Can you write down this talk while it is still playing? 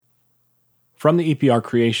From the EPR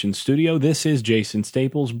Creations studio, this is Jason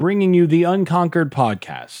Staples bringing you the Unconquered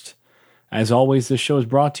Podcast. As always, this show is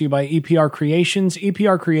brought to you by EPR Creations.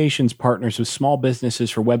 EPR Creations partners with small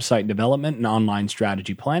businesses for website development and online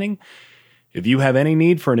strategy planning. If you have any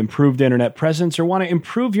need for an improved internet presence or want to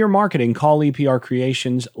improve your marketing, call EPR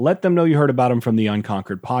Creations. Let them know you heard about them from the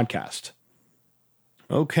Unconquered Podcast.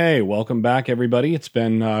 Okay, welcome back, everybody. It's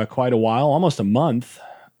been quite a while, almost a month.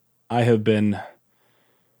 I have been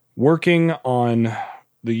working on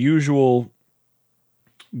the usual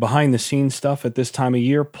behind-the-scenes stuff at this time of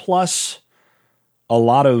year, plus a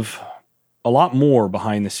lot more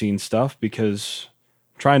behind-the-scenes stuff because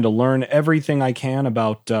I'm trying to learn everything I can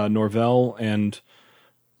about Norvell and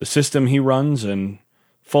the system he runs, and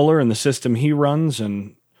Fuller and the system he runs,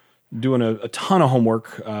 and doing a ton of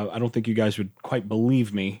homework. I don't think you guys would quite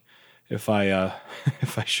believe me if I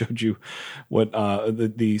if I showed you what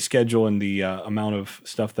the schedule and the amount of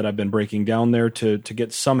stuff that I've been breaking down there to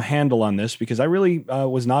get some handle on this, because I really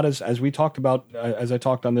was not, as we talked about, as I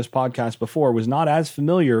talked on this podcast before, was not as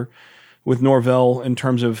familiar with Norvell in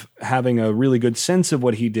terms of having a really good sense of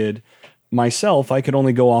what he did myself. I could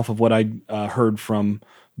only go off of what I heard from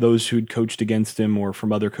those who'd coached against him or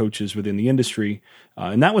from other coaches within the industry,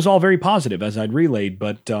 and that was all very positive as I'd relayed,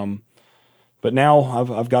 But now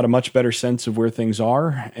I've got a much better sense of where things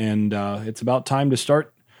are, and it's about time to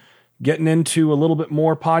start getting into a little bit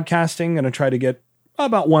more podcasting. Going to try to get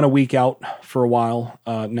about one a week out for a while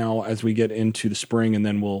now as we get into the spring, and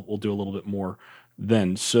then we'll do a little bit more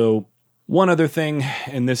then. So one other thing,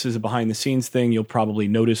 and this is a behind-the-scenes thing, you'll probably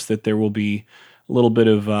notice that there will be a little bit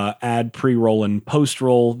of ad pre-roll and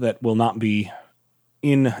post-roll that will not be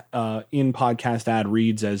in podcast ad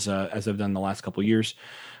reads as I've done the last couple of years.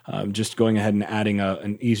 Just going ahead and adding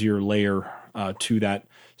an easier layer to that.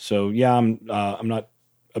 So yeah, I'm not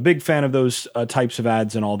a big fan of those types of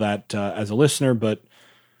ads and all that as a listener, but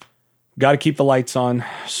got to keep the lights on.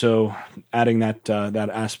 So adding that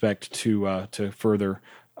aspect to further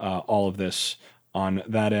all of this on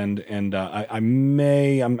that end, and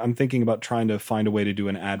I'm thinking about trying to find a way to do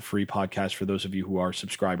an ad-free podcast for those of you who are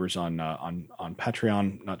subscribers on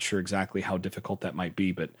Patreon. Not sure exactly how difficult that might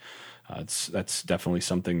be, but that's definitely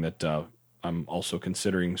something that I'm also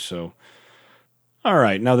considering. So, all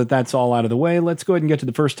right, now that that's all out of the way, let's go ahead and get to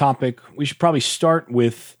the first topic. We should probably start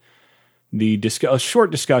with a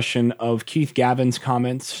short discussion of Keith Gavin's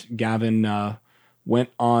comments. Gavin went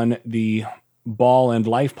on the Ball and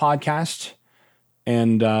Life podcast,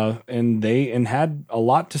 and had a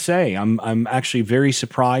lot to say. I'm actually very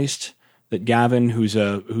surprised that Gavin,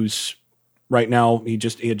 who's right now, he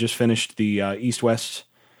had just finished the East-West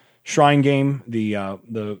Shrine game, the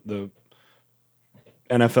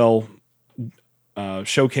NFL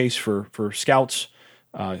showcase for scouts.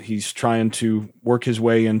 He's trying to work his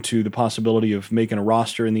way into the possibility of making a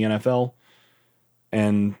roster in the NFL,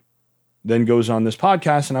 and then goes on this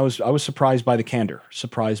podcast. And I was surprised by the candor,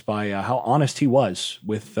 surprised by how honest he was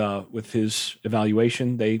with his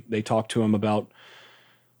evaluation. They talked to him about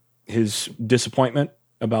his disappointment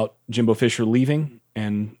about Jimbo Fisher leaving,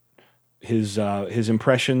 and his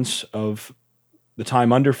impressions of the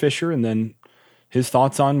time under Fisher, and then his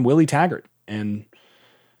thoughts on Willie Taggart. And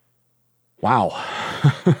wow,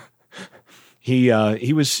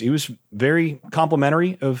 he was very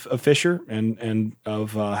complimentary of Fisher and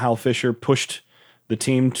of how Fisher pushed the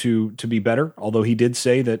team to be better. Although he did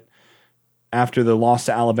say that after the loss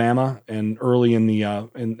to Alabama and early in the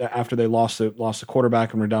after they lost the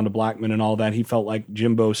quarterback and were down to Blackman and all that, he felt like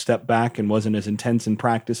Jimbo stepped back and wasn't as intense in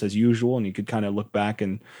practice as usual, and you could kind of look back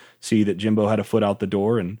and see that Jimbo had a foot out the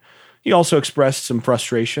door. And he also expressed some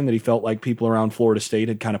frustration that he felt like people around Florida State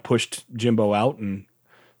had kind of pushed Jimbo out, and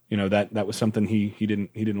that was something he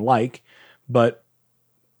didn't like. But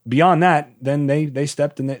beyond that, then they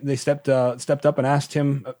stepped up and asked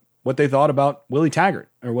him what they thought about Willie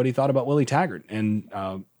Taggart, or what he thought about Willie Taggart. And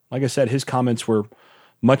like I said, his comments were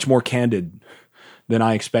much more candid than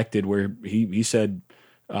I expected, where he said,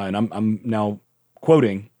 and I'm now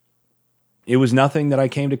quoting, "It was nothing that I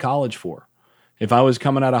came to college for. If I was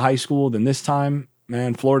coming out of high school, then this time,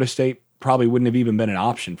 man, Florida State probably wouldn't have even been an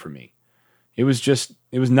option for me. It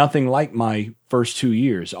was nothing like my first 2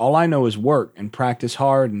 years. All I know is work and practice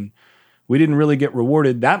hard, and we didn't really get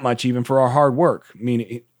rewarded that much even for our hard work."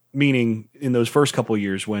 Meaning in those first couple of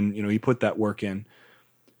years when he put that work in.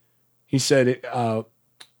 He said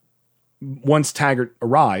once Taggart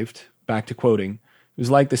arrived, back to quoting, "It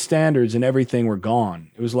was like the standards and everything were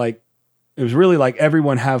gone. It was really like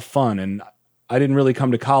everyone have fun, and I didn't really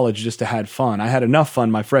come to college just to have fun. I had enough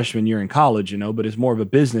fun my freshman year in college, but it's more of a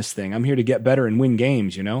business thing. I'm here to get better and win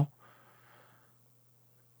games,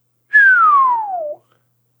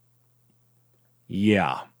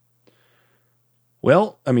 Yeah.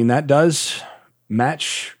 Well, I mean, that does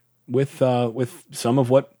match with some of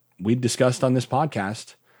what we discussed on this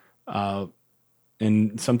podcast,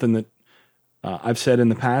 and something that I've said in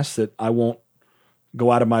the past, that I won't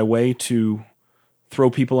go out of my way to throw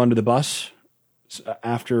people under the bus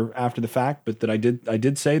after the fact, but that I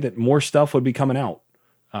did say that more stuff would be coming out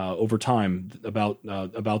over time about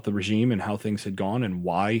the regime and how things had gone, and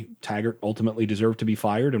why Taggart ultimately deserved to be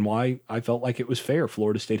fired, and why I felt like it was fair.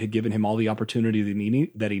 Florida State had given him all the opportunity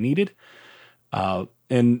that he needed.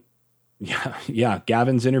 And yeah,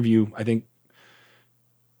 Gavin's interview, I think,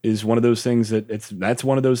 is one of those things that's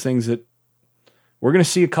one of those things that we're going to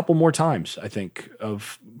see a couple more times, I think,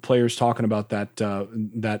 of players talking about that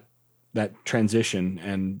transition,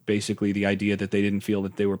 and basically the idea that they didn't feel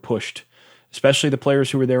that they were pushed, especially the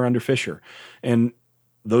players who were there under Fisher. And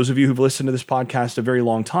those of you who've listened to this podcast a very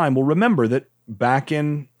long time will remember that back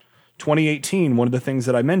in 2018, one of the things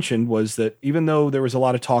that I mentioned was that even though there was a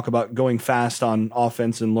lot of talk about going fast on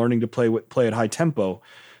offense and learning to play at high tempo,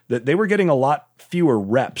 that they were getting a lot fewer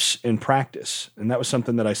reps in practice. And that was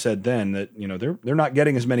something that I said then, that, you know, they're not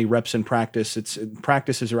getting as many reps in practice.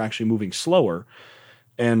 Practices are actually moving slower.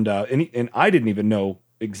 And I didn't even know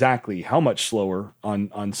exactly how much slower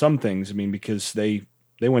on some things. I mean, because they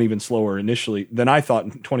went even slower initially than I thought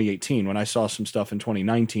in 2018. When I saw some stuff in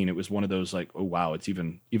 2019, it was one of those like, oh wow, it's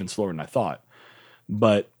even slower than I thought.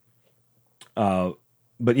 But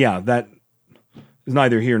yeah, that is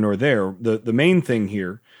neither here nor there. The main thing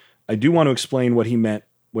here, I do want to explain what he meant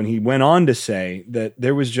when he went on to say that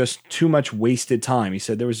there was just too much wasted time. He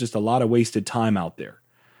said there was just a lot of wasted time out there.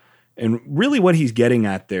 And really what he's getting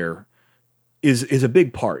at there is a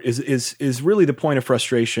big part, is really the point of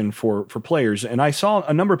frustration for players. And I saw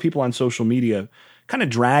a number of people on social media kind of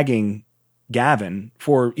dragging Gavin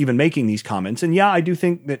for even making these comments. And yeah, I do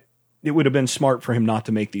think that it would have been smart for him not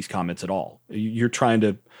to make these comments at all. You're trying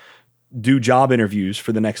to do job interviews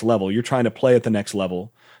for the next level. You're trying to play at the next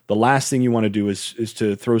level. The last thing you want to do is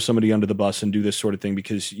to throw somebody under the bus and do this sort of thing,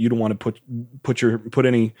 because you don't want to put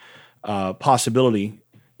any possibility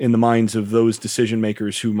in the minds of those decision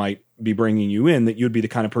makers who might be bringing you in, that you'd be the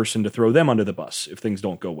kind of person to throw them under the bus if things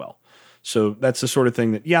don't go well. So that's the sort of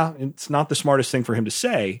thing that, yeah, it's not the smartest thing for him to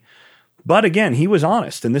say, but again, he was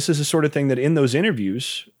honest. And this is the sort of thing that in those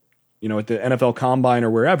interviews, you know, at the NFL Combine or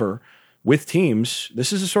wherever with teams,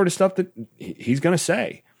 this is the sort of stuff that he's going to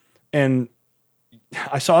say. And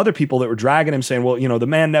I saw other people that were dragging him, saying, well, you know, the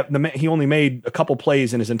man he only made a couple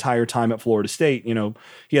plays in his entire time at Florida State. You know,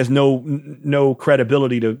 he has no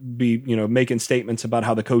credibility to be, you know, making statements about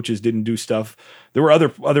how the coaches didn't do stuff. There were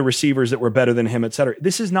other receivers that were better than him, et cetera.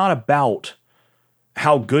 This is not about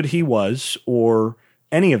how good he was or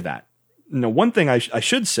any of that. No, one thing I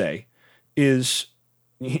should say is,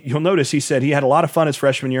 you'll notice he said he had a lot of fun his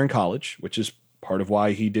freshman year in college, which is part of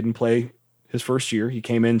why he didn't play his first year. He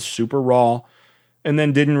came in super raw, and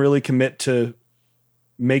then didn't really commit to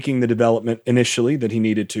making the development initially that he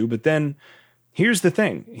needed to. But then here's the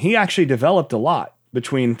thing. He actually developed a lot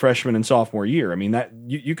between freshman and sophomore year. I mean, that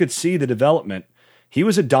you could see the development. He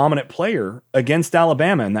was a dominant player against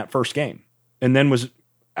Alabama in that first game, and then was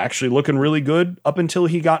actually looking really good up until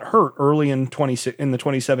he got hurt early in the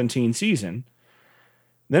 2017 season.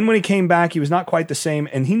 Then when he came back, he was not quite the same,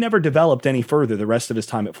 and he never developed any further the rest of his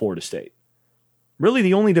time at Florida State. Really,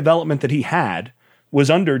 the only development that he had was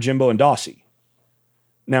under Jimbo and Dossie.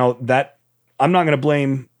 Now, that I'm not going to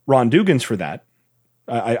blame Ron Dugans for that.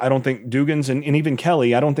 I don't think Dugans and even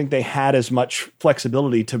Kelly, I don't think they had as much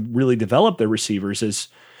flexibility to really develop their receivers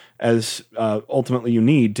as ultimately you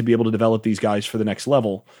need to be able to develop these guys for the next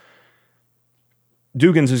level.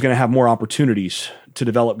 Dugans is going to have more opportunities to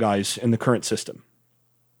develop guys in the current system.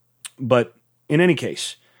 But in any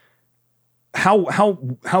case,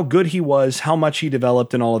 how good he was, how much he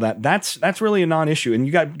developed, and all of that, that's really a non-issue. And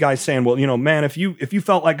you got guys saying, well, you know, man, if you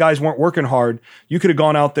felt like guys weren't working hard, you could have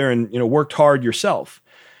gone out there and, you know, worked hard yourself.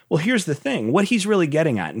 Well, here's the thing. What he's really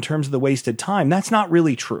getting at in terms of the wasted time, that's not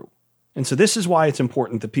really true. And so this is why it's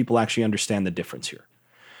important that people actually understand the difference here.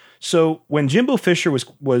 So when Jimbo Fisher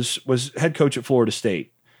was head coach at Florida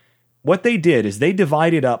State, what they did is they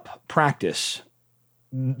divided up practice.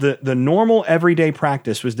 The normal everyday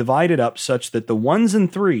practice was divided up such that the 1s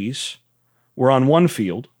and 3s were on one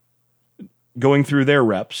field going through their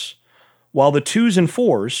reps, while the 2s and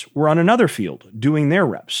 4s were on another field doing their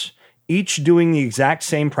reps, each doing the exact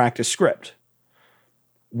same practice script.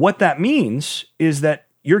 What that means is that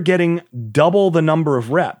you're getting double the number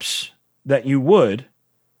of reps that you would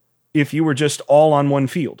if you were just all on one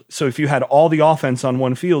field. So if you had all the offense on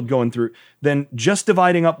one field going through, then just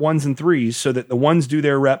dividing up ones and threes so that the ones do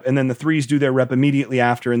their rep and then the threes do their rep immediately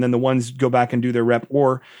after, and then the ones go back and do their rep.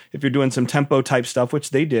 Or if you're doing some tempo type stuff,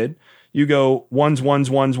 which they did, you go ones,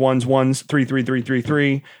 three, three, three, three,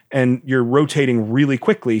 three, and you're rotating really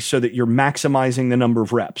quickly so that you're maximizing the number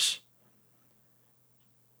of reps.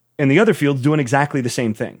 And the other field's doing exactly the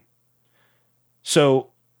same thing. So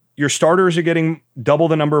your starters are getting double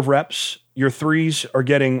the number of reps. Your threes are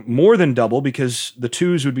getting more than double because the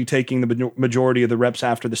twos would be taking the majority of the reps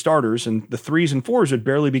after the starters, and the threes and fours would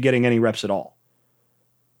barely be getting any reps at all.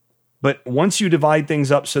 But once you divide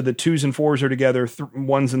things up so that twos and fours are together,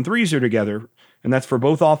 ones and threes are together, and that's for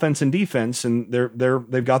both offense and defense, and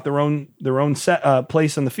they've got their own set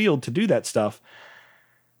place on the field to do that stuff.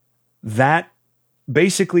 That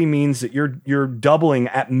basically means that you're doubling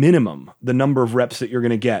at minimum the number of reps that you're going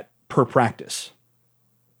to get per practice.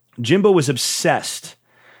 Jimbo was obsessed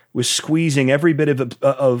with squeezing every bit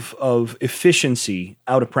of efficiency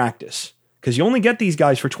out of practice because you only get these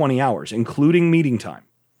guys for 20 hours, including meeting time.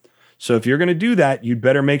 So if you're going to do that, you'd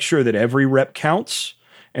better make sure that every rep counts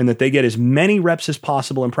and that they get as many reps as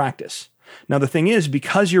possible in practice. Now, the thing is,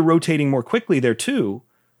 because you're rotating more quickly there too,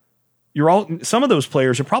 some of those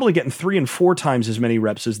players are probably getting 3 and 4 times as many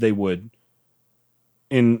reps as they would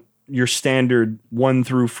in your standard 1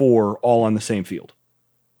 through 4 all on the same field.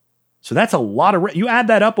 So that's a lot of reps. You add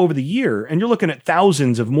that up over the year and you're looking at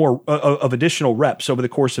thousands of more of additional reps over the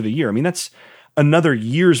course of a year. I mean, that's another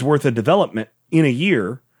year's worth of development in a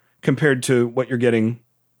year compared to what you're getting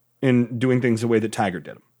in doing things the way that Taggart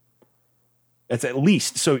did them. That's at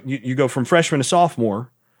least. So you go from freshman to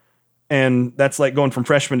sophomore, and that's like going from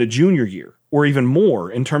freshman to junior year, or even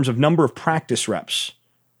more in terms of number of practice reps.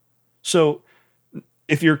 So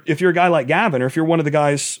if you're a guy like Gavin, or if you're one of the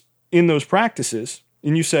guys in those practices,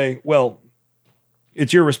 and you say, well,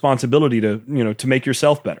 it's your responsibility to make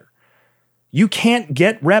yourself better. You can't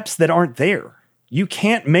get reps that aren't there. You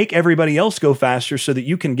can't make everybody else go faster so that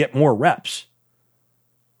you can get more reps.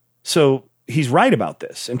 So he's right about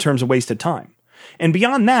this in terms of wasted time. And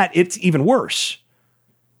beyond that, it's even worse.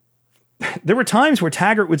 There were times where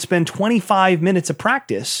Taggart would spend 25 minutes of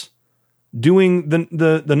practice doing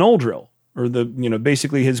the null drill, or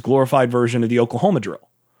basically his glorified version of the Oklahoma drill.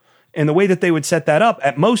 And the way that they would set that up,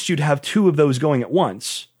 at most you'd have 2 of those going at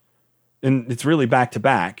once. And it's really back to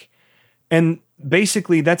back. And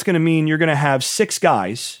basically that's going to mean you're going to have 6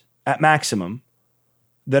 guys at maximum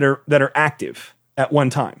that are active at one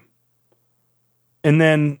time. And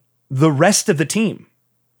then the rest of the team.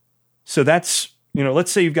 So that's, let's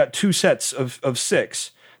say you've got 2 sets of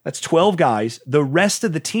 6. That's 12 guys. The rest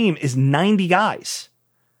of the team is 90 guys.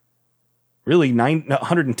 Really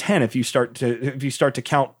 110 if you start to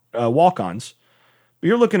count walk-ons. But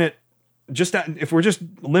you're looking at if we're just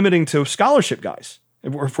limiting to scholarship guys,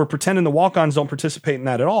 if we're pretending the walk-ons don't participate in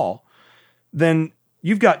that at all, then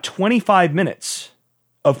you've got 25 minutes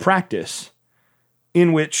of practice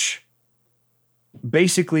in which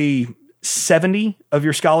basically 70 of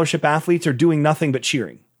your scholarship athletes are doing nothing but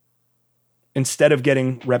cheering instead of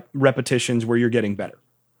getting repetitions where you're getting better.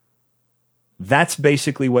 That's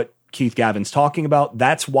basically what Keith Gavin's talking about.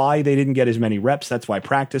 That's why they didn't get as many reps. That's why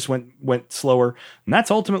practice went slower. And that's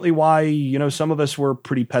ultimately why, some of us were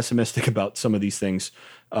pretty pessimistic about some of these things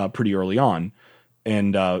pretty early on.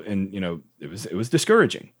 And it was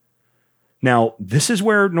discouraging. Now, this is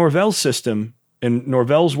where Norvell's system and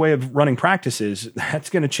Norvell's way of running practices, that's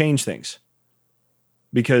going to change things.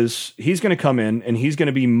 Because he's going to come in and he's going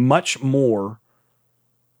to be much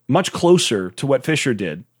closer to what Fisher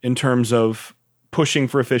did in terms of pushing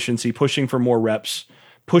for efficiency, pushing for more reps,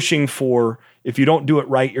 pushing for, if you don't do it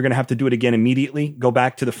right, you're going to have to do it again immediately. Go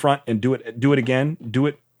back to the front and do it again. Do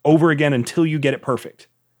it over again until you get it perfect.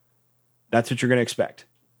 That's what you're going to expect.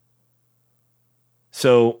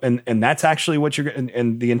 So, and that's actually what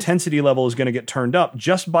and the intensity level is going to get turned up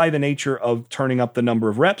just by the nature of turning up the number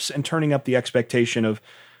of reps and turning up the expectation of,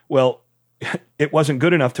 well, it wasn't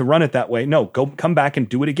good enough to run it that way. No, come back and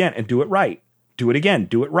do it again and do it right. Do it again,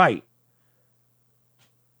 do it right.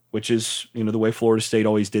 Which is, the way Florida State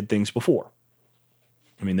always did things before.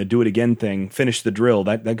 I mean, the do it again thing, finish the drill,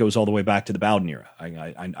 that goes all the way back to the Bowden era.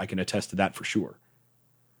 I can attest to that for sure.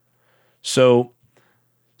 So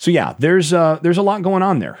yeah, there's a lot going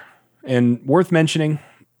on there, and worth mentioning.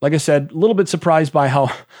 Like I said, a little bit surprised by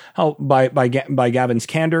by Gavin's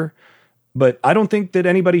candor, but I don't think that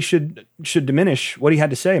anybody should diminish what he had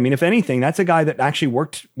to say. I mean, if anything, that's a guy that actually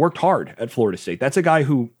worked hard at Florida State. That's a guy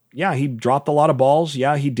who, yeah, he dropped a lot of balls.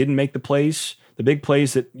 Yeah, he didn't make the big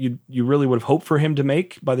plays that you really would have hoped for him to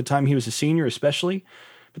make by the time he was a senior, especially.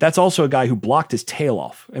 But that's also a guy who blocked his tail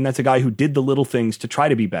off. And that's a guy who did the little things to try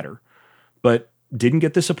to be better, but didn't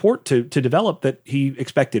get the support to develop that he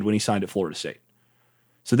expected when he signed at Florida State.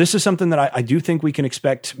 So this is something that I do think we can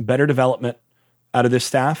expect better development out of this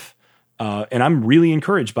staff. And I'm really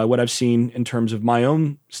encouraged by what I've seen in terms of my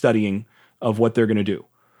own studying of what they're going to do.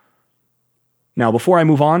 Now, before I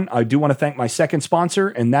move on, I do want to thank my second sponsor,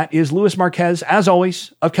 and that is Louis Marquez, as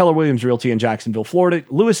always, of Keller Williams Realty in Jacksonville, Florida.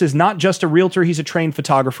 Louis is not just a realtor, he's a trained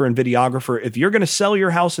photographer and videographer. If you're going to sell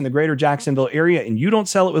your house in the greater Jacksonville area and you don't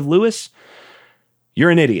sell it with Louis, you're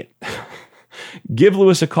an idiot. Give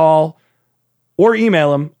Louis a call or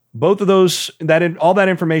email him. Both of those, all that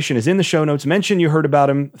information is in the show notes. Mention you heard about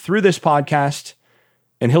him through this podcast,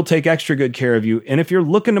 and he'll take extra good care of you. And if you're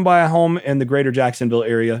looking to buy a home in the greater Jacksonville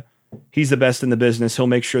area, he's the best in the business. He'll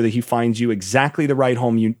make sure that he finds you exactly the right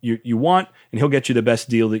home you want, and he'll get you the best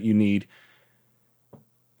deal that you need.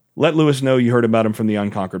 Let Louis know you heard about him from the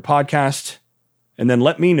Unconquered podcast, and then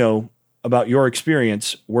let me know about your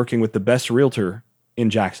experience working with the best realtor in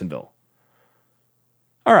Jacksonville.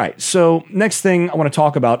 All right, so next thing I want to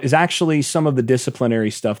talk about is actually some of the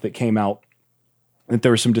disciplinary stuff that came out. That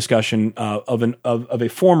there was some discussion of a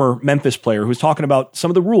former Memphis player who was talking about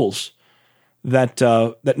some of the rules that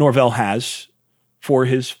Norvell has for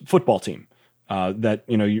his football team. That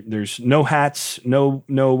there's no hats, no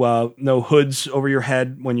hoods over your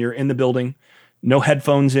head when you're in the building, no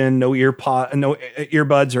headphones in, no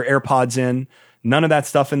earbuds or AirPods in, none of that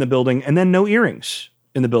stuff in the building, and then no earrings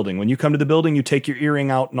in the building. When you come to the building, you take your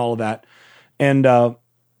earring out and all of that. And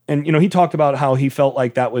he talked about how he felt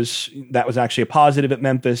like that was actually a positive at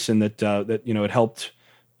Memphis, and that it helped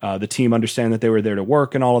the team understand that they were there to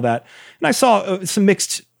work and all of that. And I saw some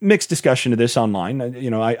mixed discussion of this online.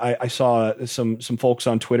 I saw some folks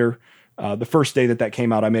on Twitter the first day that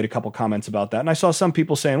came out. I made a couple comments about that, and I saw some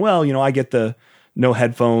people saying, "Well, I get the no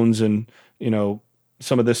headphones and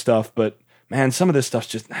some of this stuff, but man, some of this stuff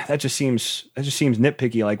just seems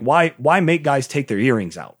nitpicky. Like why make guys take their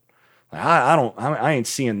earrings out? Like, I ain't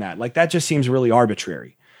seeing that. Like that just seems really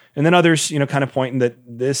arbitrary." And then others, kind of pointing that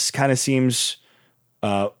this kind of seems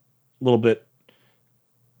a little bit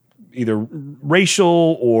either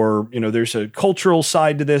racial or, there's a cultural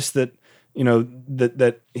side to this that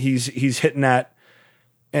he's hitting at,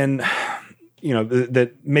 and,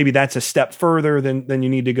 that maybe that's a step further than you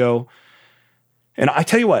need to go. And I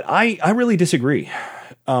tell you what, I really disagree.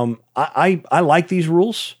 I like these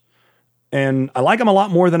rules, and I like them a lot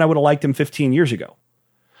more than I would have liked them 15 years ago.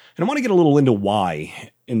 And I want to get a little into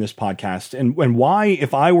why in this podcast, and why,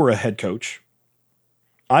 if I were a head coach,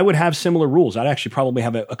 I would have similar rules. I'd actually probably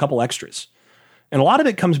have a couple extras. And a lot of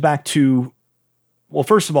it comes back to, well,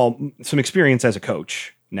 first of all, some experience as a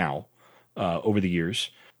coach now over the years.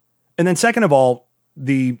 And then second of all,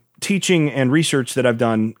 the teaching and research that I've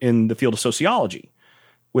done in the field of sociology,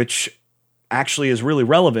 which actually is really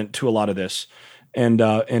relevant to a lot of this, and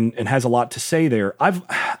has a lot to say there.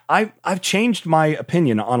 I've changed my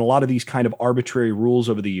opinion on a lot of these kind of arbitrary rules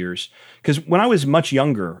over the years, because when I was much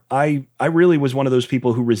younger, I really was one of those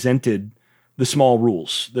people who resented the small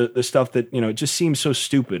rules, the stuff that, it just seems so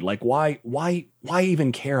stupid. Like why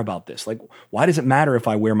even care about this? Like, why does it matter if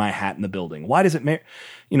I wear my hat in the building? Why does it matter?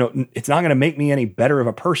 It's not going to make me any better of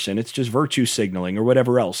a person. It's just virtue signaling or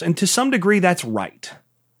whatever else. And to some degree, that's right.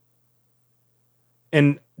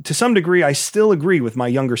 And to some degree, I still agree with my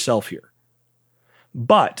younger self here.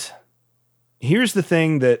 But here's the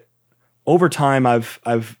thing that over time I've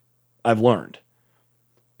learned.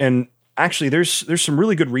 And actually, there's some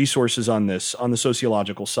really good resources on this on the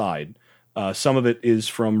sociological side. Some of it is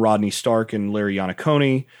from Rodney Stark and Larry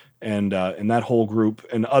Iannacone and that whole group,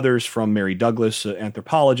 and others from Mary Douglas, an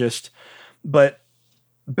anthropologist. But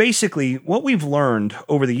basically, what we've learned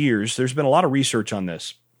over the years, there's been a lot of research on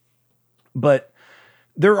this, but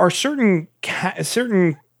there are certain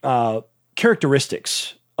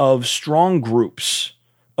characteristics of strong groups,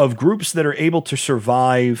 of groups that are able to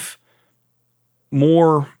survive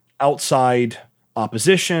more outside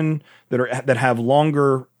opposition, that have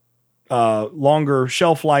longer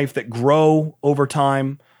shelf life, that grow over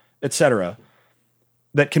time, etc.,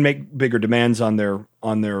 that can make bigger demands on their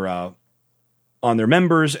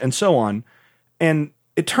members and so on. And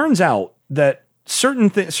it turns out that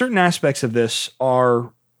certain aspects of this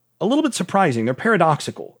are a little bit surprising. They're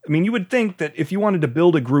paradoxical. I mean, you would think that if you wanted to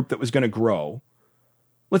build a group that was going to grow,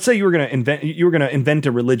 let's say you were going to invent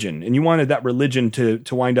a religion, and you wanted that religion to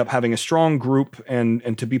wind up having a strong group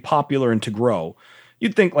and to be popular and to grow,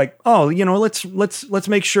 you'd think like, oh, let's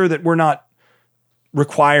make sure that we're not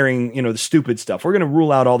requiring, the stupid stuff. We're going to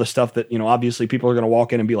rule out all the stuff that, obviously people are going to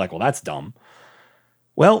walk in and be like, well, that's dumb.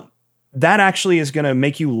 Well, that actually is going to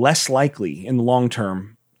make you less likely in the long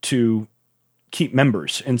term to keep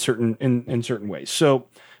members in certain ways. So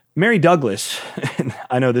Mary Douglas, and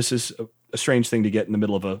I know this is a strange thing to get in the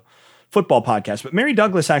middle of a football podcast, but Mary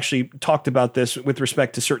Douglas actually talked about this with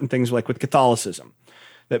respect to certain things like with Catholicism,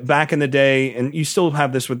 that back in the day, and you still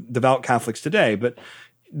have this with devout Catholics today, but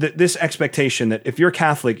this expectation that if you're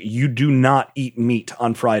Catholic, you do not eat meat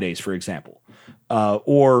on Fridays, for example,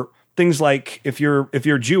 or things like if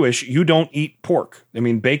you're Jewish, you don't eat pork. I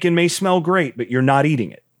mean, bacon may smell great, but you're not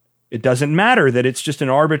eating it. It doesn't matter that it's just an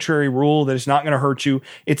arbitrary rule that it's not going to hurt you.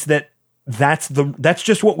 It's that's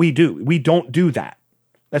just what we do. We don't do that.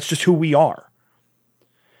 That's just who we are.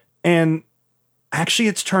 And actually,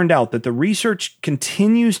 it's turned out that the research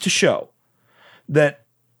continues to show that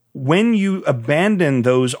when you abandon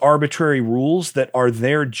those arbitrary rules that are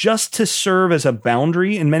there just to serve as a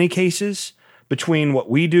boundary in many cases between what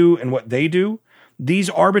we do and what they do, these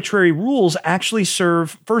arbitrary rules actually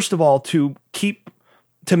serve, first of all, to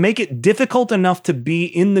make it difficult enough to be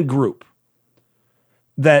in the group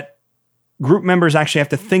that group members actually have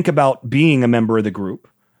to think about being a member of the group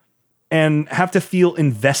and have to feel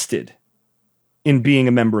invested in being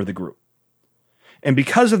a member of the group. And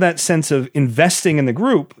because of that sense of investing in the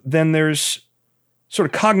group, then there's sort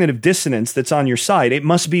of cognitive dissonance that's on your side. It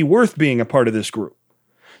must be worth being a part of this group.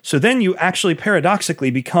 So then you actually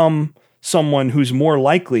paradoxically become someone who's more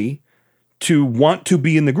likely to want to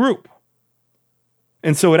be in the group.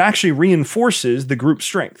 And so it actually reinforces the group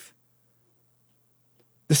strength.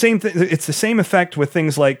 The same thing. It's the same effect with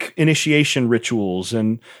things like initiation rituals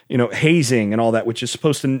and, hazing and all that, which is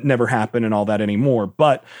supposed to never happen and all that anymore.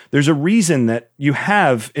 But there's a reason that you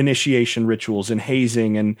have initiation rituals and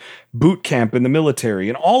hazing and boot camp in the military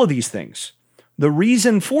and all of these things. The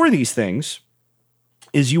reason for these things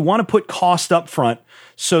is you want to put cost up front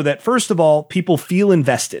so that, first of all, people feel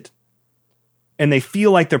invested. And they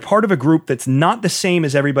feel like they're part of a group that's not the same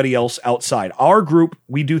as everybody else outside. Our group,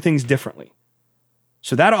 we do things differently.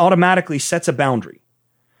 So that automatically sets a boundary.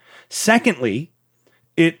 Secondly,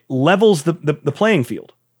 it levels the playing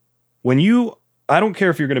field. I don't care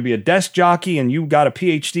if you're going to be a desk jockey and you got a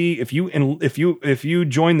PhD, if you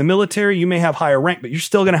join the military, you may have higher rank, but you're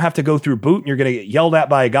still going to have to go through boot and you're going to get yelled at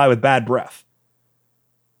by a guy with bad breath.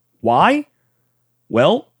 Why?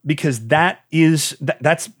 Well, because that's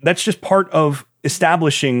just part of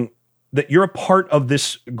establishing that you're a part of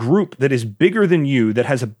this group that is bigger than you, that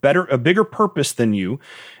has a bigger purpose than you,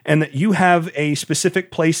 and that you have a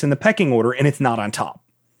specific place in the pecking order and it's not on top.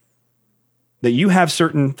 That you have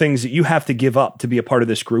certain things that you have to give up to be a part of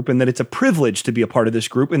this group, and that it's a privilege to be a part of this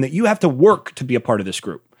group, and that you have to work to be a part of this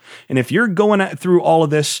group. And if you're going through all of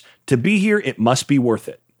this to be here, it must be worth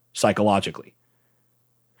it psychologically.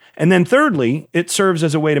 And then thirdly, it serves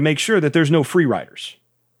as a way to make sure that there's no free riders.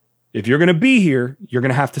 If you're going to be here, you're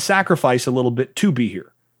going to have to sacrifice a little bit to be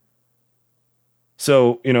here.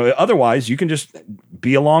 So, otherwise you can just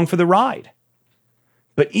be along for the ride.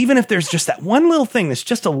 But even if there's just that one little thing that's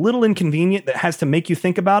just a little inconvenient that has to make you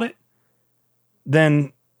think about it,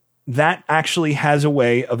 then that actually has a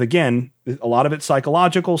way of, again, a lot of it's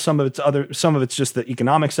psychological, some of it's just the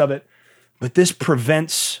economics of it, but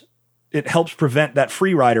it helps prevent that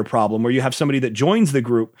free rider problem where you have somebody that joins the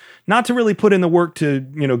group, not to really put in the work to,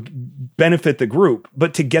 benefit the group,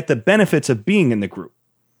 but to get the benefits of being in the group.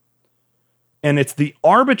 And it's the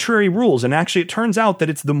arbitrary rules. And actually, it turns out that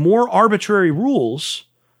it's the more arbitrary rules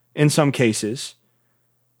in some cases,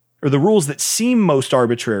 or the rules that seem most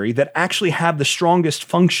arbitrary, that actually have the strongest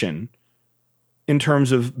function in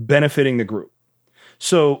terms of benefiting the group.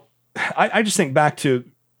 So I just think back to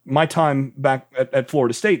my time back at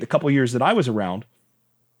Florida State, the couple of years that I was around,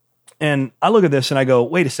 and I look at this and I go,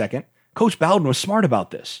 wait a second, Coach Bowden was smart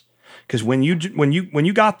about this. Because when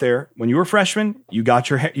you got there, when you were a freshman, you got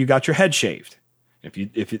your head shaved.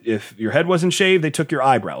 If your head wasn't shaved, they took your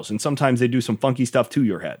eyebrows, and sometimes they do some funky stuff to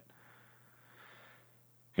your head.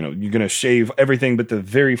 You're going to shave everything but the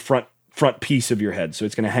very front piece of your head, so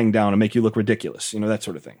it's going to hang down and make you look ridiculous. That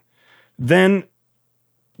sort of thing. Then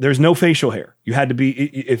there's no facial hair.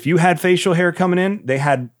 If you had facial hair coming in, they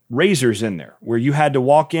had razors in there where you had to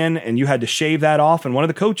walk in and you had to shave that off. And one of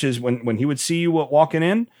the coaches, when he would see you walking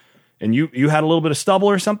in, and you had a little bit of stubble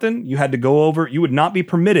or something, you had to go over. You would not be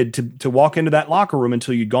permitted to walk into that locker room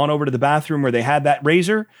until you'd gone over to the bathroom where they had that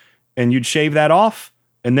razor, and you'd shave that off,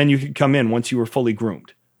 and then you could come in once you were fully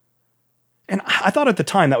groomed. And I thought at the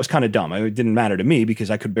time that was kind of dumb. It didn't matter to me because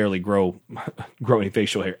I could barely grow any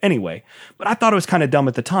facial hair anyway. But I thought it was kind of dumb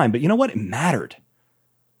at the time. But you know what? It mattered.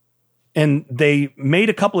 And they made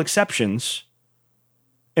a couple exceptions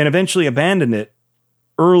and eventually abandoned it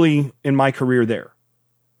early in my career there.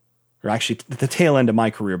 or actually the tail end of my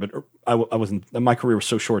career, but I wasn't, my career was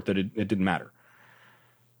so short that it didn't matter.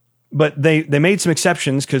 But they made some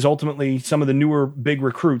exceptions because ultimately some of the newer big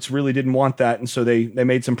recruits really didn't want that. And so they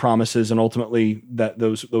made some promises, and ultimately that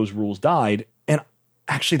those rules died. And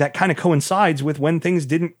actually that kind of coincides with when things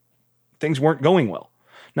weren't going well.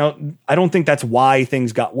 Now, I don't think that's why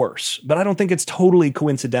things got worse, but I don't think it's totally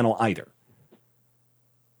coincidental either.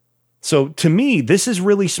 So to me, this is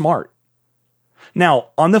really smart. Now,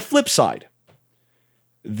 on the flip side,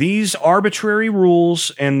 these arbitrary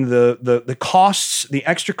rules and the costs, the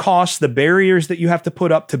extra costs, the barriers that you have to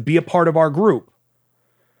put up to be a part of our group,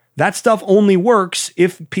 that stuff only works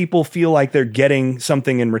if people feel like they're getting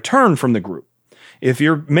something in return from the group. If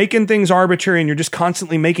you're making things arbitrary and you're just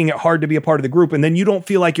constantly making it hard to be a part of the group and then you don't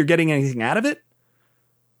feel like you're getting anything out of it,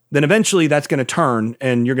 then eventually that's going to turn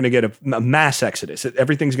and you're going to get a mass exodus.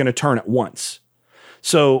 Everything's going to turn at once.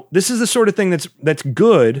 So this is the sort of thing that's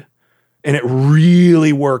good, and it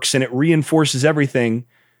really works and it reinforces everything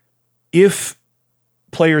if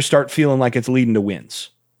players start feeling like it's leading to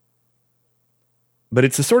wins. But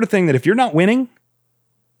it's the sort of thing that if you're not winning,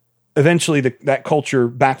 eventually that culture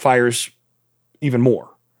backfires even more.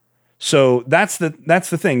 So that's the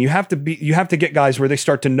thing. You have to get guys where they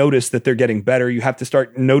start to notice that they're getting better. You have to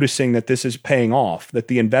start noticing that this is paying off, that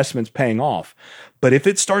the investment's paying off. But if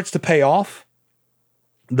it starts to pay off,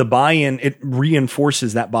 the buy-in, it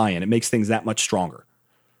reinforces that buy-in. It makes things that much stronger.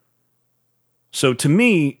 So to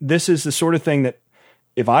me, this is the sort of thing that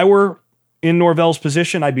if I were in Norvell's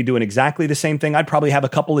position, I'd be doing exactly the same thing. I'd probably have a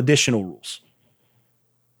couple additional rules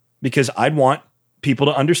because I'd want people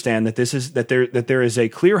to understand that there is a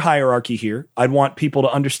clear hierarchy here. I'd want people to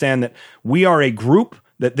understand that we are a group,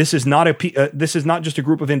 that this is not just a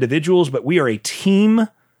group of individuals, but we are a team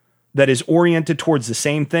that is oriented towards the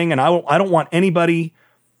same thing. And I don't want anybody,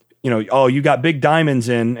 oh, you got big diamonds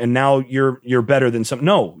in and now you're better than some.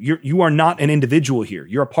 No, you are not an individual here.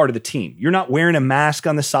 You're a part of the team. You're not wearing a mask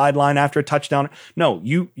on the sideline after a touchdown. No,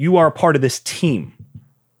 you are a part of this team.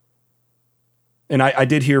 And I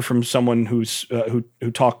did hear from someone who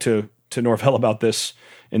talked to Norvell about this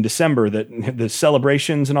in December, that the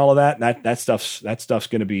celebrations and all of that stuff's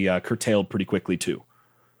going to be curtailed pretty quickly too.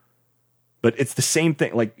 But it's the same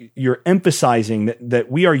thing. Like, you're emphasizing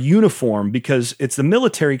that we are uniform because it's the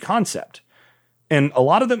military concept. And a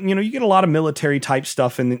lot of them, you get a lot of military type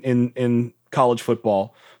stuff in college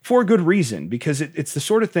football for a good reason, because it's the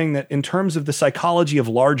sort of thing that in terms of the psychology of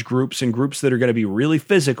large groups and groups that are going to be really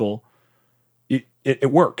physical,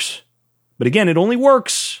 it works. But again, it only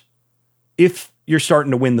works if you're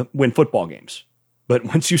starting to win football games. But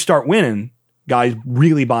once you start winning, guys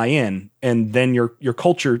really buy in, and then your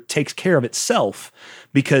culture takes care of itself,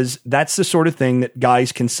 because that's the sort of thing that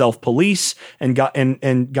guys can self-police and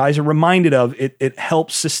guys are reminded of. It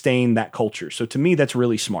helps sustain that culture. So to me, that's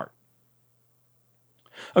really smart.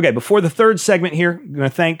 Okay, before the third segment here, I'm going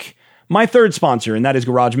to thank my third sponsor, and that is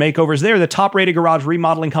Garage Makeovers. They're the top-rated garage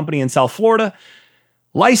remodeling company in South Florida.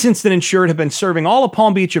 Licensed and insured, have been serving all of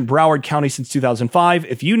Palm Beach and Broward County since 2005.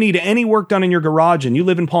 If you need any work done in your garage and you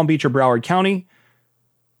live in Palm Beach or Broward County,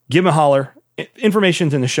 give them a holler.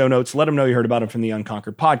 Information's in the show notes. Let them know you heard about them from the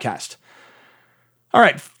Unconquered podcast. All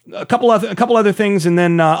right, a couple other things, and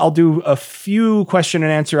then I'll do a few question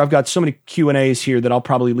and answer. I've got so many Q&As here that I'll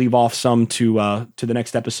probably leave off some to the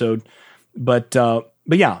next episode. But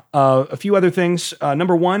yeah, a few other things.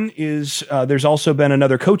 Number one is there's also been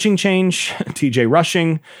another coaching change. TJ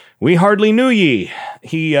Rushing, we hardly knew ye.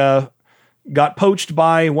 He got poached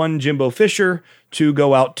by one Jimbo Fisher to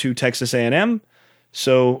go out to Texas A&M.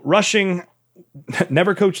 So Rushing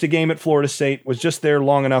never coached a game at Florida State, was just there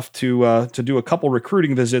long enough to do a couple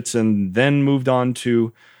recruiting visits, and then moved on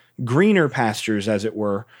to greener pastures, as it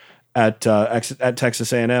were, at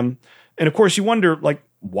Texas A&M. And of course, you wonder, like,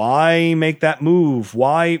 why make that move?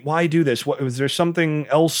 Why do this? Was there something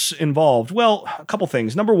else involved? Well, a couple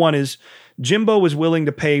things. Number one is Jimbo was willing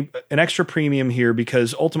to pay an extra premium here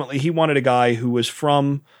because ultimately he wanted a guy who was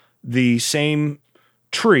from the same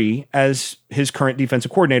tree as his current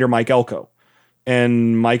defensive coordinator, Mike Elko.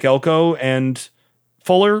 And Mike Elko and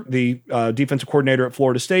Fuller, the defensive coordinator at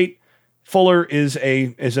Florida State, Fuller is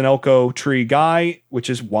an Elko tree guy,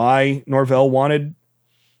 which is why Norvell wanted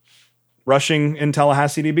Rushing in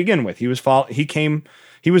Tallahassee to begin with. He was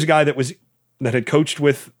a guy that had coached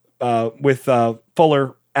with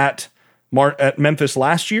Fuller at Memphis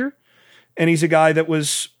last year, and he's a guy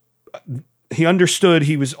that he understood.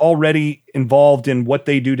 He was already involved in what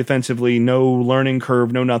they do defensively. No learning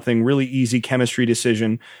curve, no nothing. Really easy chemistry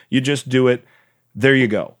decision. You just do it. There you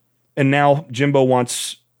go. And now Jimbo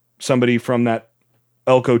wants somebody from that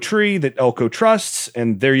Elko tree that Elko trusts,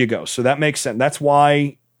 and there you go. So that makes sense. That's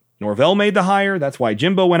why Norvell made the hire. That's why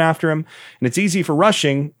Jimbo went after him. And it's easy for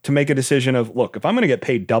Rushing to make a decision of, look, if I'm going to get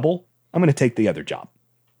paid double, I'm going to take the other job.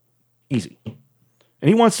 Easy. And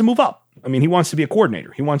he wants to move up. I mean, he wants to be a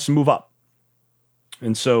coordinator. He wants to move up.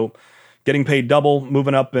 And so getting paid double,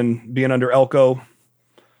 moving up and being under Elko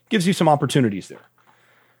gives you some opportunities there.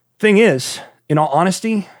 Thing is, in all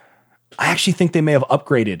honesty, I actually think they may have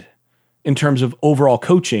upgraded in terms of overall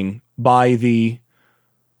coaching by the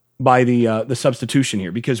substitution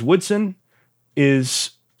here, because Woodson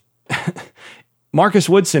is Marcus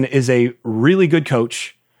Woodson is a really good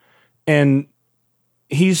coach, and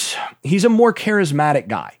he's a more charismatic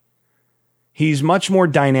guy. He's much more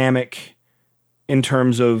dynamic in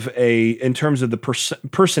terms of the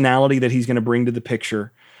personality that he's going to bring to the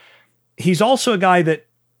picture. He's also a guy that,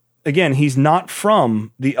 again, he's not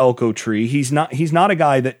from the Elko tree. He's not a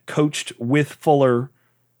guy that coached with Fuller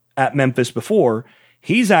at Memphis before.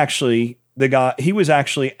 He was actually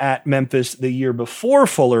at Memphis the year before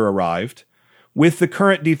Fuller arrived with the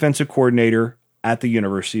current defensive coordinator at the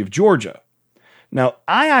University of Georgia. Now,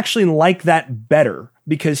 I actually like that better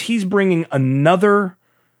because he's bringing another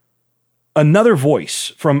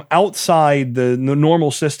voice from outside the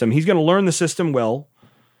normal system. He's going to learn the system well,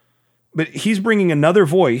 but he's bringing another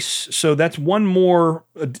voice. So that's one more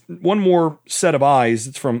set of eyes.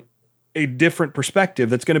 That's from a different perspective.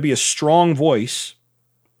 That's going to be a strong voice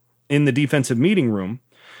in the defensive meeting room.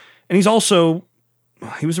 And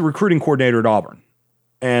he was a recruiting coordinator at Auburn.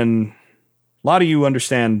 And a lot of you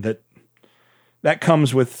understand that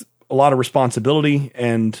comes with a lot of responsibility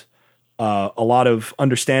and a lot of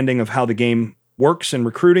understanding of how the game works in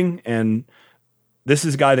recruiting. And this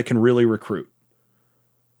is a guy that can really recruit.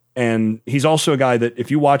 And he's also a guy that,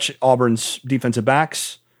 if you watch Auburn's defensive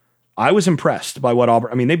backs, I was impressed by what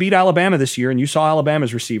Auburn, I mean, they beat Alabama this year, and you saw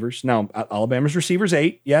Alabama's receivers. Now, Alabama's receivers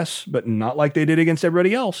ate, yes, but not like they did against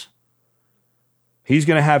everybody else. He's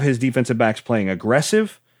going to have his defensive backs playing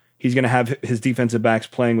aggressive. He's going to have his defensive backs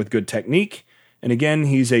playing with good technique. And again,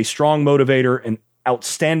 he's a strong motivator and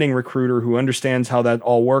outstanding recruiter who understands how that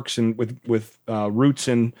all works, and with roots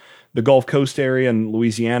in the Gulf Coast area and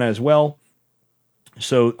Louisiana as well.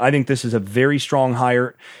 So I think this is a very strong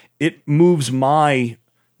hire. It moves my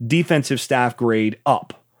defensive staff grade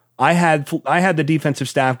up. I had the defensive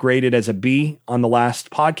staff graded as a B on the last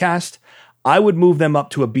podcast. I would move them up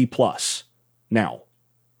to a B plus now,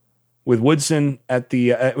 with Woodson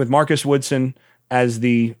with Marcus Woodson as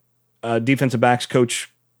the defensive backs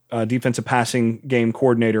coach, defensive passing game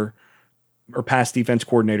coordinator, or pass defense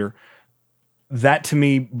coordinator. That to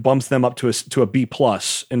me bumps them up to a B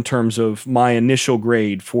plus in terms of my initial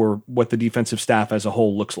grade for what the defensive staff as a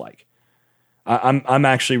whole looks like. I'm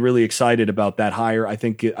actually really excited about that hire. I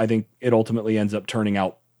think it ultimately ends up turning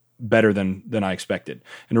out better than I expected.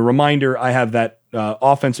 And a reminder, I have that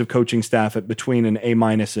offensive coaching staff at between an A-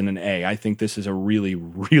 and an A. I think this is a really,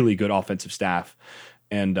 really good offensive staff.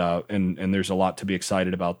 And there's a lot to be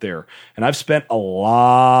excited about there. And I've spent a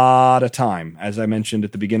lot of time, as I mentioned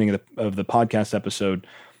at the beginning of the podcast episode,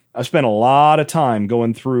 I've spent a lot of time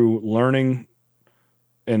going through learning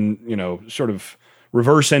and, sort of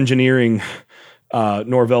reverse engineering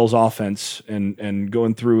Norvell's offense and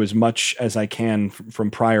going through as much as I can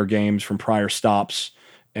from prior games, from prior stops,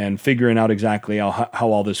 and figuring out exactly how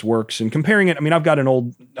all this works and comparing it. I mean, I've got an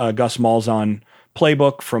old Gus Malzahn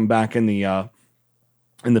playbook from back in the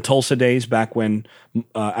Tulsa days, back when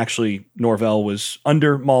actually Norvell was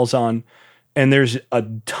under Malzahn, and there's a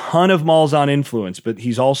ton of Malzahn influence, but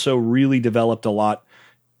he's also really developed a lot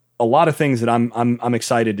of things that I'm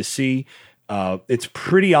excited to see. It's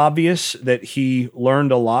pretty obvious that he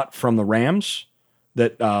learned a lot from the Rams,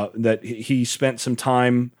 that he spent some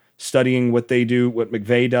time studying what they do, what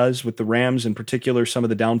McVay does with the Rams, in particular, some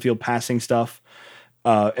of the downfield passing stuff.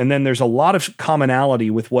 And then there's a lot of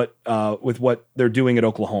commonality with what they're doing at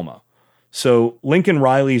Oklahoma. So Lincoln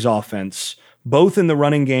Riley's offense, both in the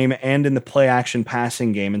running game and in the play action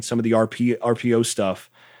passing game and some of the RPO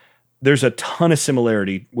stuff, there's a ton of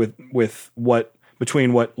similarity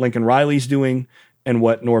between what Lincoln Riley's doing and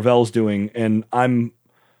what Norvell's doing. And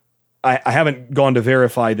I haven't gone to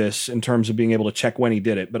verify this in terms of being able to check when he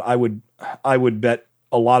did it, but I would bet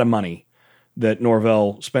a lot of money that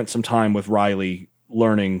Norvell spent some time with Riley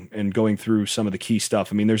learning and going through some of the key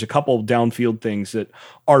stuff. I mean, there's a couple downfield things that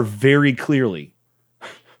are very clearly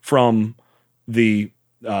from the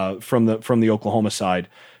Oklahoma side,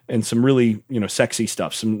 and some really, sexy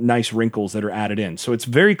stuff, some nice wrinkles that are added in. So it's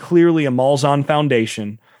very clearly a Malzahn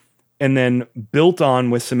foundation, and then built on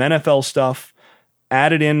with some NFL stuff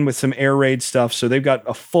added in with some air raid stuff. So they've got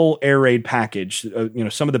a full air raid package.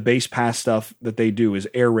 Some of the base pass stuff that they do is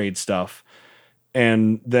air raid stuff.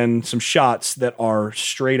 And then some shots that are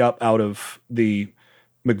straight up out of the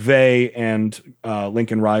McVay and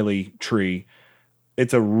Lincoln Riley tree.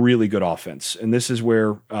 It's a really good offense. And this is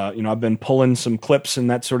where, I've been pulling some clips and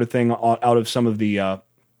that sort of thing out of some of the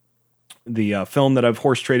film that I've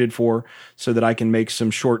horse traded for so that I can make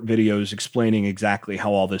some short videos explaining exactly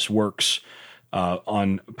how all this works.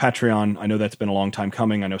 On Patreon. I know that's been a long time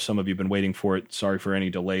coming. I know some of you have been waiting for it. Sorry for any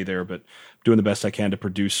delay there, but doing the best I can to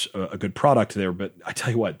produce a good product there. But I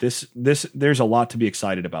tell you what, this there's a lot to be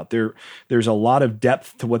excited about. There's a lot of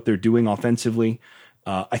depth to what they're doing offensively.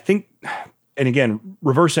 I think, and again,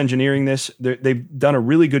 reverse engineering this, they've done a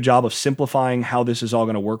really good job of simplifying how this is all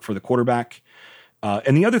going to work for the quarterback.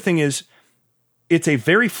 And the other thing is, it's a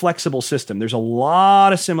very flexible system. There's a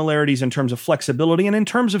lot of similarities in terms of flexibility and in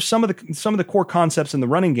terms of some of the core concepts in the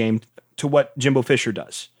running game to what Jimbo Fisher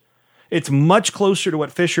does. It's much closer to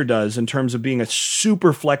what Fisher does in terms of being a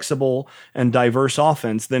super flexible and diverse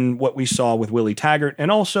offense than what we saw with Willie Taggart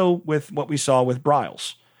and also with what we saw with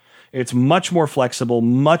Bryles. It's much more flexible,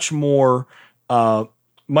 much more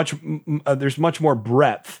there's much more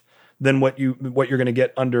breadth than what you're going to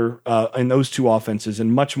get under in those two offenses,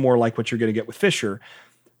 and much more like what you're going to get with Fisher.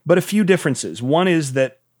 But a few differences. One is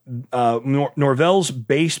that Norvell's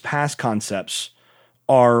base pass concepts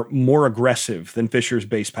are more aggressive than Fisher's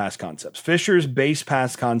base pass concepts. Fisher's base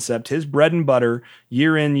pass concept, his bread and butter,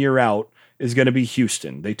 year in, year out, is going to be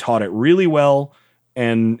Houston. They taught it really well,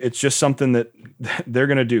 and it's just something that they're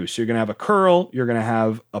going to do. So you're going to have a curl, you're going to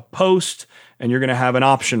have a post, and you're going to have an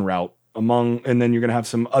option route. And then you're going to have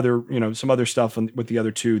some other stuff with the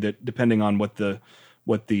other two that, depending on what the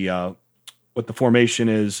formation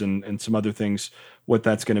is and some other things, what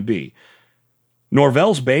that's going to be.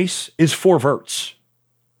 Norvell's base is 4 verts.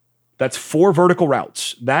 That's 4 vertical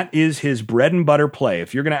routes. That is his bread and butter play.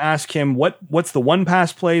 If you're going to ask him what's the one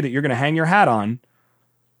pass play that you're going to hang your hat on,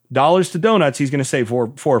 dollars to donuts, he's going to say 4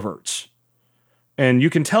 verts. And you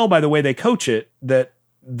can tell by the way they coach it that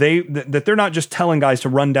they're not just telling guys to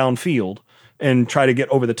run downfield and try to get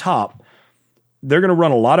over the top. They're going to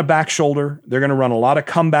run a lot of back shoulder. They're going to run a lot of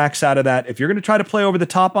comebacks out of that. If you're going to try to play over the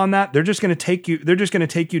top on that, they're just going to take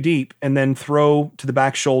you deep and then throw to the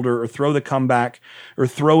back shoulder or throw the comeback or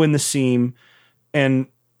throw in the seam. And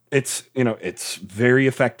it's very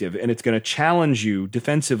effective, and it's going to challenge you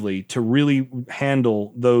defensively to really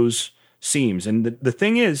handle those seams. And the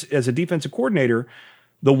thing is, as a defensive coordinator,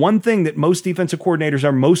 the one thing that most defensive coordinators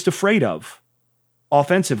are most afraid of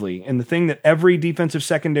offensively, and the thing that every defensive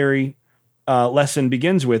secondary lesson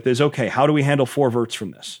begins with is, okay, how do we handle 4 verts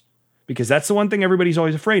from this? Because that's the one thing everybody's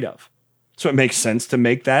always afraid of. So it makes sense to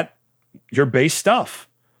make that your base stuff.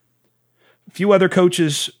 A few other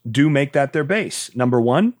coaches do make that their base. Number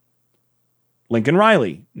 1, Lincoln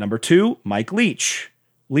Riley. Number 2, Mike Leach.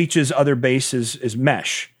 Leach's other base is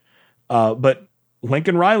mesh. But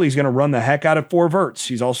Lincoln Riley's going to run the heck out of 4 verts.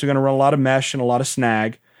 He's also going to run a lot of mesh and a lot of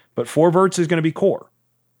snag, but 4 verts is going to be core.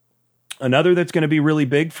 Another that's going to be really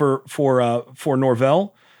big for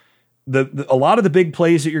Norvell, a lot of the big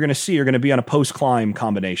plays that you're going to see are going to be on a post climb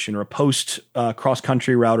combination or a post cross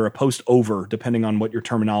country route or a post over, depending on what your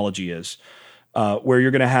terminology is, where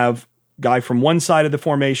you're going to have guy from one side of the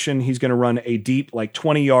formation. He's going to run a deep, like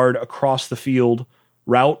 20-yard across the field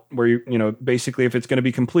route where basically if it's going to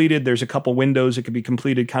be completed, there's a couple windows. It could be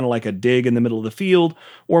completed kind of like a dig in the middle of the field,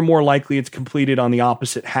 or more likely it's completed on the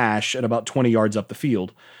opposite hash at about 20 yards up the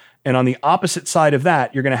field. And on the opposite side of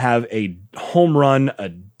that, you're going to have a home run, a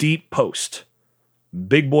deep post,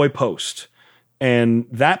 big boy post. And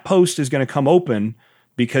that post is going to come open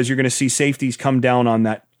because you're going to see safeties come down on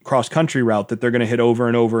that cross country route that they're going to hit over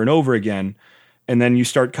and over and over again. And then you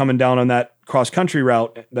start coming down on that cross country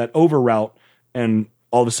route, that over route, and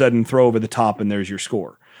all of a sudden throw over the top and there's your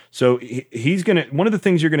score. So he's going to, one of the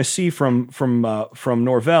things you're going to see from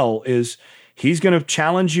Norvell is he's going to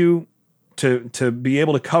challenge you to be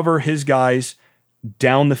able to cover his guys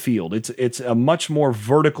down the field. It's a much more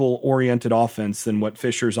vertical oriented offense than what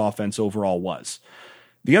Fisher's offense overall was.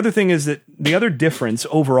 The other thing is that the other difference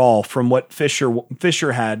overall from what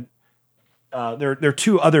Fisher had, there are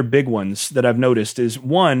 2 other big ones that I've noticed is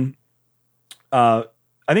one, I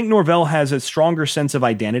think Norvell has a stronger sense of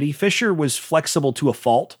identity. Fisher was flexible to a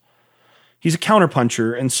fault. He's a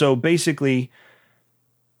counterpuncher, and so basically,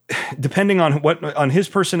 depending on his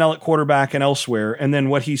personnel at quarterback and elsewhere, and then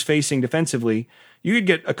what he's facing defensively, you could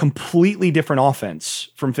get a completely different offense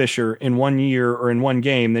from Fisher in one year or in one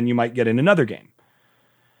game than you might get in another game.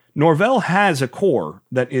 Norvell has a core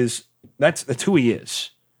that's who he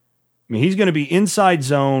is. I mean, he's going to be inside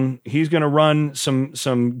zone. He's going to run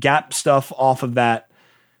some gap stuff off of that.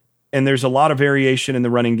 And there's a lot of variation in the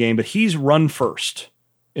running game, but he's run first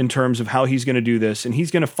in terms of how he's going to do this. And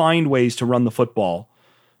he's going to find ways to run the football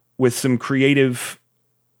with some creative,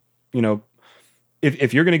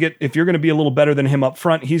 if you're going to be a little better than him up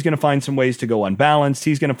front, he's going to find some ways to go unbalanced.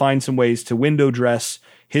 He's going to find some ways to window dress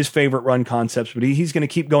his favorite run concepts, but he's going to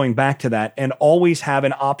keep going back to that and always have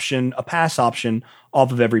a pass option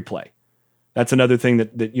off of every play. That's another thing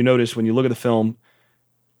that you notice when you look at the film.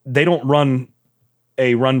 They don't run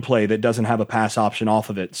a run play that doesn't have a pass option off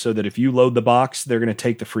of it, so that if you load the box, they're going to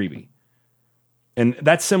take the freebie. And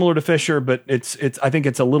that's similar to Fisher, but I think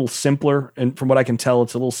it's a little simpler. And from what I can tell,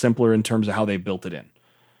 it's a little simpler in terms of how they built it in.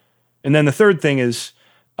 And then the third thing is,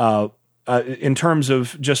 in terms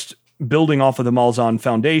of just building off of the Malzahn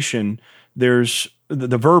Foundation, there's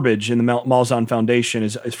the verbiage in the Malzahn Foundation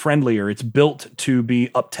is friendlier. It's built to be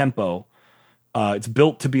up-tempo. It's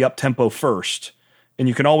built to be up-tempo first, and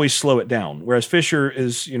you can always slow it down. Whereas Fisher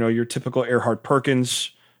is, your typical Erhard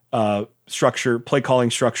Perkins structure, play calling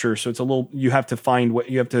structure. So it's you have to find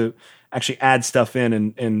you have to actually add stuff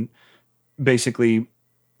in and basically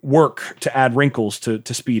work to add wrinkles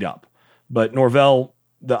to speed up. But Norvell,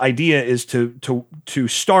 the idea is to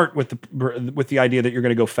start with the idea that you're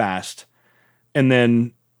going to go fast, and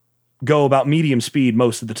then go about medium speed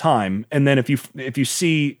most of the time. And then if you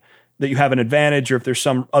see that you have an advantage, or if there's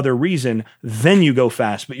some other reason, then you go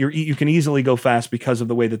fast. But you can easily go fast because of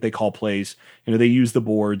the way that they call plays. They use the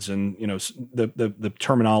boards and the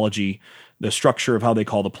terminology, the structure of how they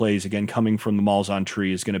call the plays. Again, coming from the Malzahn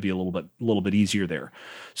tree is going to be a little bit easier there.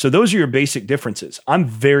 So those are your basic differences. I'm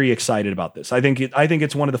very excited about this. I think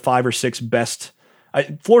it's one of the 5 or 6 best.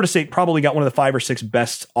 Florida State probably got one of the 5 or 6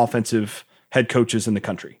 best offensive head coaches in the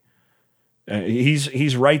country.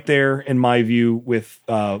 He's right there in my view with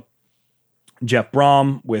Jeff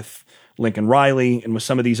Brom, with Lincoln Riley, and with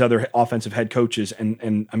some of these other offensive head coaches.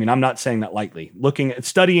 And I mean, I'm not saying that lightly.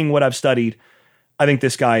 Studying what I've studied, I think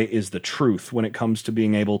this guy is the truth when it comes to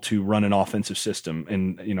being able to run an offensive system.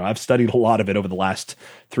 And, I've studied a lot of it over the last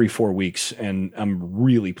 3-4 weeks, and I'm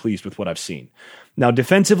really pleased with what I've seen. Now,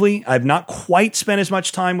 defensively, I've not quite spent as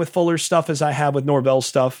much time with Fuller's stuff as I have with Norvell's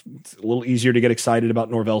stuff. It's a little easier to get excited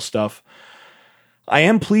about Norvell's stuff. I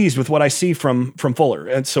am pleased with what I see from Fuller.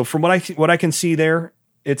 And so from what I can see there,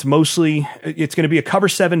 it's going to be a cover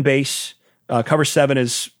 7 base. Cover 7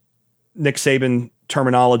 is Nick Saban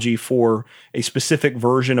terminology for a specific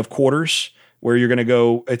version of quarters where you're going to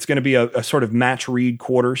go, it's going to be a sort of match read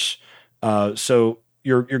quarters. So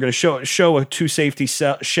you're going to show a 2 safety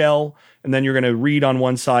shell, and then you're going to read on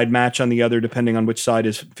one side, match on the other, depending on which side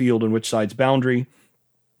is field and which side's boundary.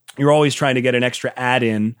 You're always trying to get an extra add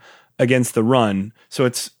in against the run. So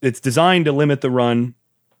it's designed to limit the run.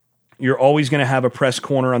 You're always going to have a press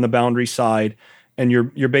corner on the boundary side, and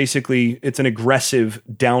you're basically, it's an aggressive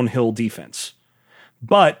downhill defense.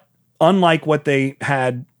 But unlike what they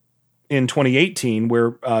had in 2018,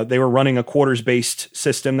 where they were running a quarters-based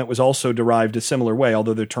system that was also derived a similar way,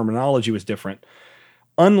 although their terminology was different.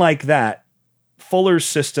 Unlike that, Fuller's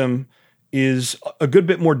system is a good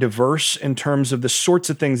bit more diverse in terms of the sorts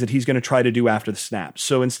of things that he's going to try to do after the snap.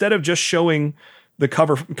 So instead of just showing the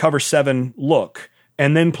cover 7 look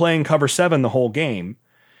and then playing cover 7 the whole game,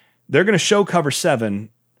 they're going to show cover 7,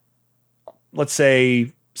 let's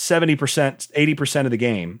say 70%, 80% of the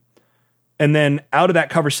game. And then out of that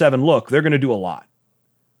cover 7 look, they're going to do a lot.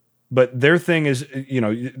 But their thing is,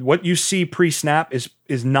 what you see pre-snap is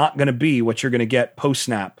not going to be what you're going to get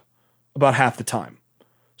post-snap about half the time.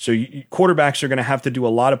 So quarterbacks are going to have to do a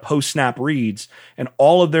lot of post-snap reads, and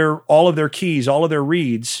all of their keys, all of their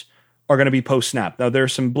reads are going to be post-snap. Now, there are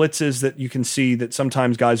some blitzes that you can see that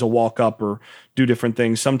sometimes guys will walk up or do different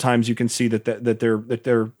things. Sometimes you can see that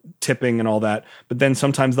they're tipping and all that, but then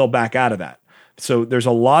sometimes they'll back out of that. So there's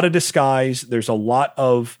a lot of disguise. There's a lot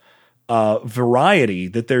of variety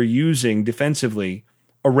that they're using defensively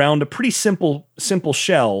around a pretty simple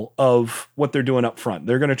shell of what they're doing up front.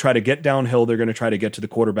 They're going to try to get downhill. They're going to try to get to the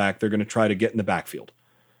quarterback. They're going to try to get in the backfield.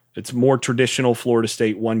 It's more traditional Florida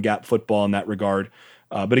State one-gap football in that regard.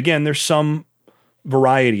 But again, there's some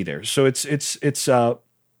variety there. So it's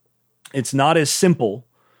not as simple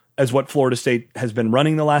as what Florida State has been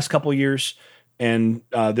running the last couple of years. And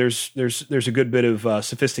there's a good bit of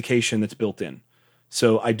sophistication that's built in.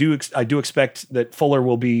 So I do expect that Fuller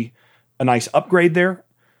will be a nice upgrade there.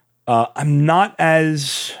 I'm not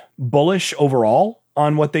as bullish overall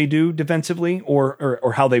on what they do defensively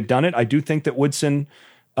or how they've done it. I do think that Woodson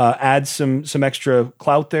adds some extra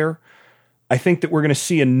clout there. I think that we're going to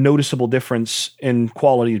see a noticeable difference in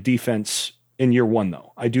quality of defense in year one,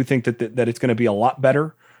 though. I do think that it's going to be a lot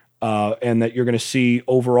better, and that you're going to see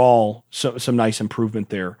overall some nice improvement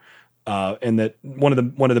there. And that one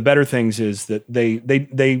of the better things is that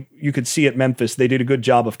they you could see at Memphis, they did a good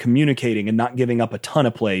job of communicating and not giving up a ton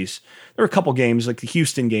of plays. There were a couple games, like the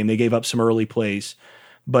Houston game, they gave up some early plays,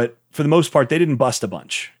 but for the most part, they didn't bust a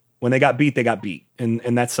bunch. When they got beat, they got beat.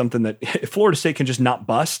 And that's something that if Florida State can just not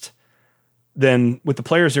bust, then with the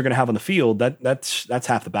players they're going to have on the field, that's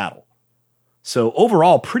half the battle. So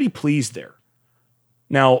overall, pretty pleased there.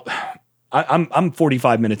 Now, I'm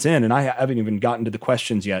 45 minutes in, and I haven't even gotten to the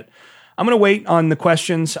questions yet. I'm going to wait on the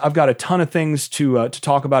questions. I've got a ton of things to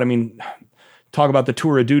talk about. I mean, talk about the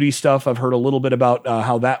tour of duty stuff. I've heard a little bit about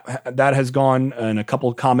how that has gone, and a couple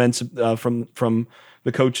of comments from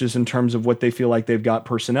the coaches in terms of what they feel like they've got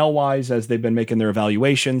personnel wise as they've been making their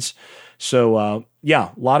evaluations. So a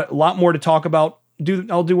lot more to talk about.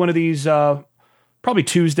 I'll do one of these probably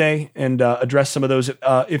Tuesday and address some of those.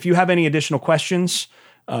 If you have any additional questions,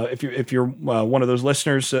 if you're one of those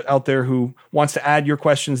listeners out there who wants to add your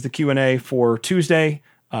questions to Q&A for Tuesday,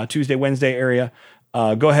 Wednesday area,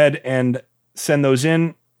 go ahead and send those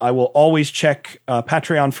in. I will always check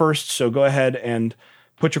Patreon first, so go ahead and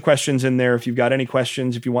put your questions in there if you've got any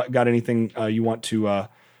questions, if you got anything you want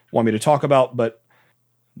me to talk about. But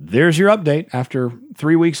there's your update after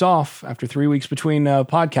 3 weeks off, after 3 weeks between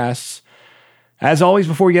podcasts. As always,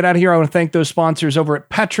 before we get out of here, I want to thank those sponsors over at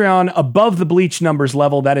Patreon, above the bleach numbers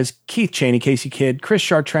level. That is Keith Cheney, Casey Kidd, Chris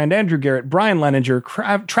Chartrand, Andrew Garrett, Brian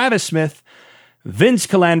Leninger, Travis Smith, Vince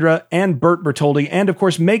Calandra, and Bert Bertoldi. And of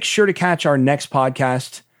course, make sure to catch our next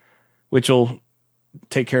podcast, which will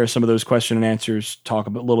take care of some of those question and answers, talk a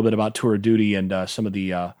little bit about tour of duty and some of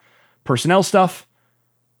the personnel stuff.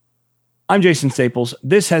 I'm Jason Staples.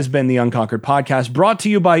 This has been the Unconquered Podcast, brought to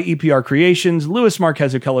you by EPR Creations, Louis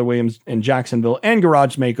Marquez of Keller Williams in Jacksonville, and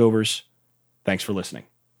Garage Makeovers. Thanks for listening.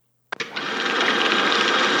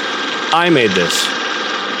 I made this.